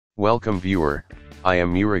Welcome viewer, I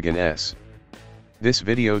am Murugan S. This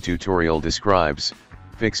video tutorial describes,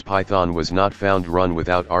 fix Python was not found run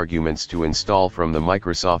without arguments to install from the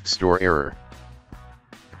Microsoft Store error.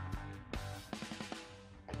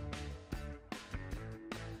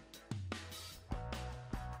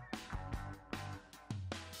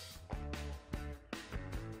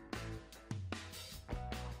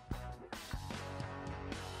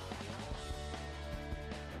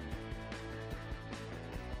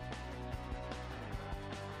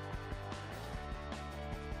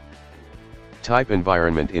 Type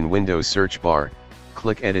environment in Windows search bar,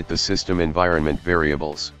 click Edit the system environment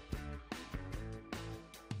variables.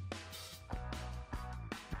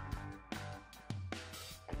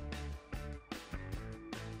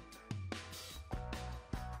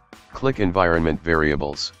 Click Environment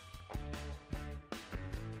Variables.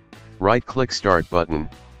 Right-click Start button,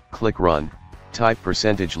 click Run, type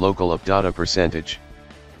 %local of data %.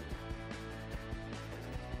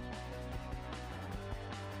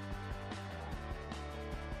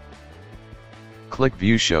 Click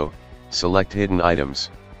View Show, select Hidden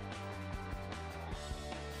Items.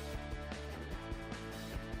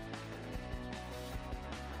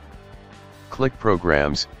 Click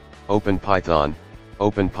Programs, open Python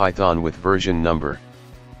with version number.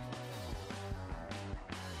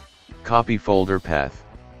 Copy folder path.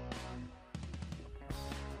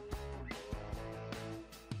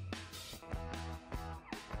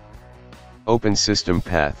 Open System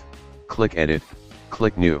Path, click Edit,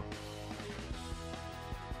 click New.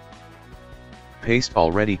 Paste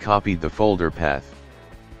already copied the folder path.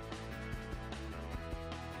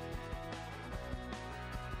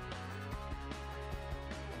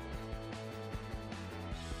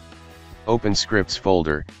 Open Scripts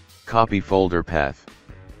folder, copy folder path.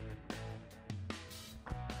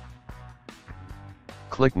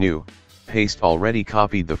 Click New, paste already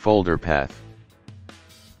copied the folder path.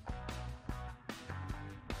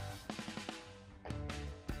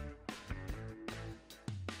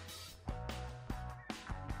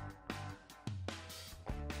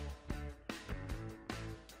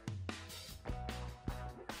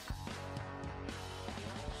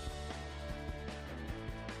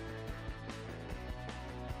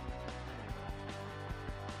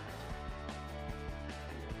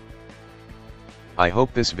 I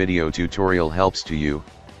hope this video tutorial helps to you.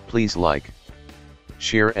 Please like,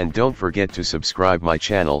 share and don't forget to subscribe my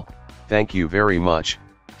channel. Thank you very much.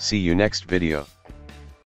 See you next video.